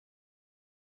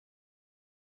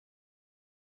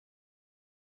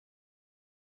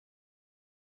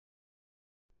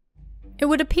It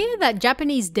would appear that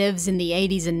Japanese devs in the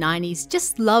 80s and 90s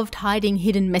just loved hiding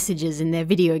hidden messages in their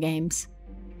video games.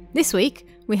 This week,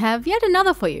 we have yet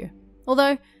another for you,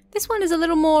 although this one is a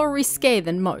little more risqué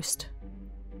than most.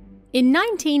 In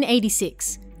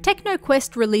 1986,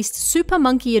 TechnoQuest released Super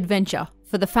Monkey Adventure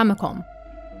for the Famicom.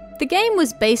 The game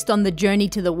was based on the Journey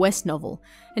to the West novel,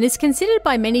 and is considered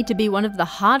by many to be one of the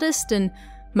hardest and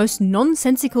most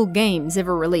nonsensical games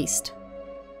ever released.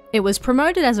 It was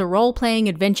promoted as a role-playing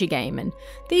adventure game, and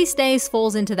these days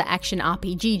falls into the action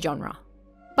RPG genre.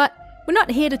 But we're not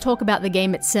here to talk about the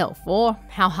game itself, or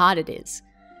how hard it is.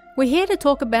 We're here to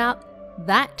talk about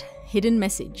that hidden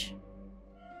message.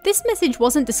 This message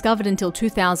wasn't discovered until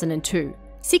 2002,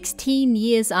 16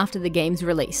 years after the game's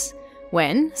release,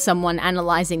 when someone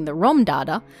analysing the ROM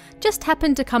data just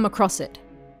happened to come across it.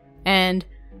 And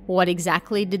what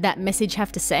exactly did that message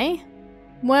have to say?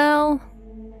 Well,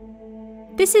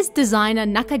 this is designer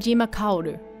Nakajima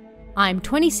Kaoru. I'm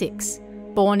 26,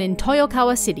 born in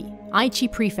Toyokawa City,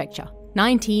 Aichi Prefecture,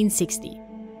 1960.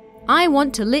 I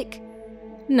want to lick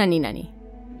nani nani.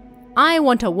 I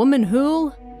want a woman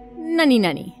who'll nani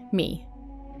nani me.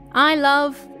 I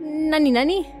love nani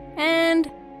nani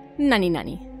and nani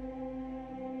nani.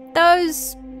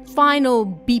 Those final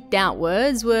beeped out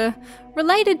words were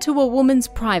related to a woman's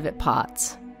private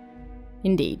parts.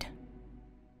 Indeed.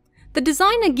 The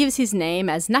designer gives his name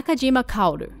as Nakajima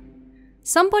Kaoru.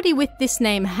 Somebody with this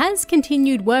name has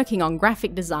continued working on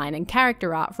graphic design and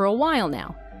character art for a while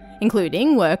now,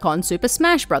 including work on Super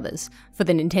Smash Bros. For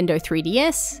the Nintendo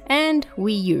 3DS and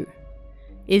Wii U.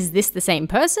 Is this the same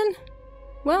person?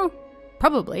 Well,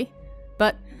 probably,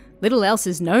 but little else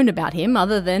is known about him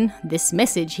other than this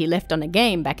message he left on a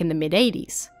game back in the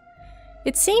mid-80s.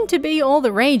 It seemed to be all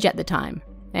the rage at the time,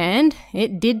 and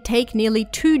it did take nearly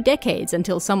 2 decades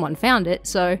until someone found it,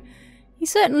 so he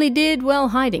certainly did well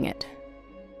hiding it.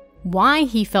 Why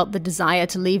he felt the desire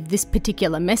to leave this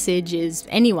particular message is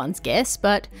anyone's guess,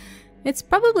 but it's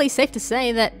probably safe to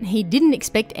say that he didn't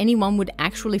expect anyone would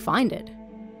actually find it.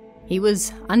 He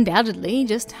was undoubtedly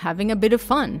just having a bit of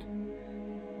fun.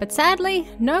 But sadly,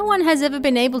 no one has ever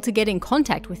been able to get in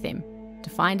contact with him to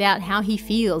find out how he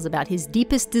feels about his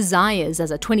deepest desires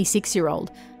as a 26-year-old,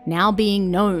 now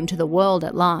being known to the world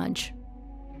at large.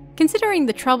 Considering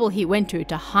the trouble he went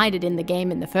to hide it in the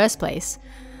game in the first place,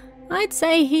 I'd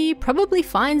say he probably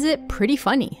finds it pretty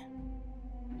funny.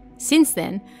 Since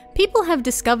then, people have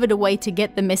discovered a way to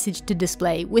get the message to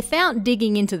display without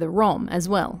digging into the ROM as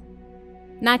well.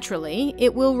 Naturally,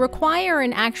 it will require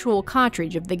an actual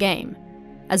cartridge of the game,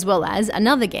 as well as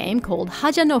another game called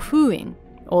Haja no Fuin,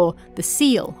 or the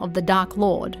Seal of the Dark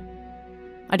Lord.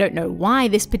 I don't know why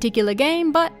this particular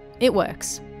game, but it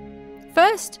works.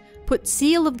 First, put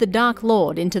Seal of the Dark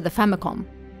Lord into the Famicom.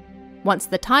 Once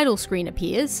the title screen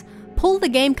appears, pull the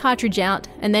game cartridge out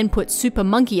and then put Super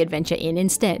Monkey Adventure in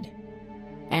instead.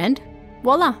 And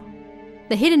voila!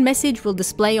 The hidden message will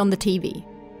display on the TV.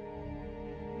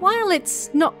 While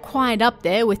it's not quite up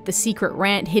there with the secret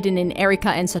rant hidden in Erika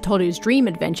and Satoru's Dream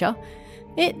Adventure,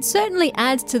 it certainly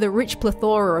adds to the rich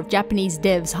plethora of Japanese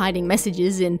devs hiding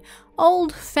messages in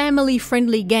old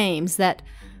family-friendly games that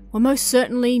were most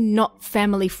certainly not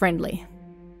family-friendly.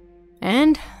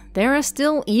 And there are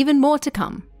still even more to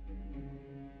come.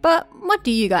 But what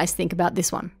do you guys think about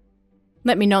this one?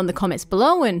 Let me know in the comments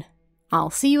below, and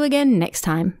I'll see you again next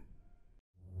time.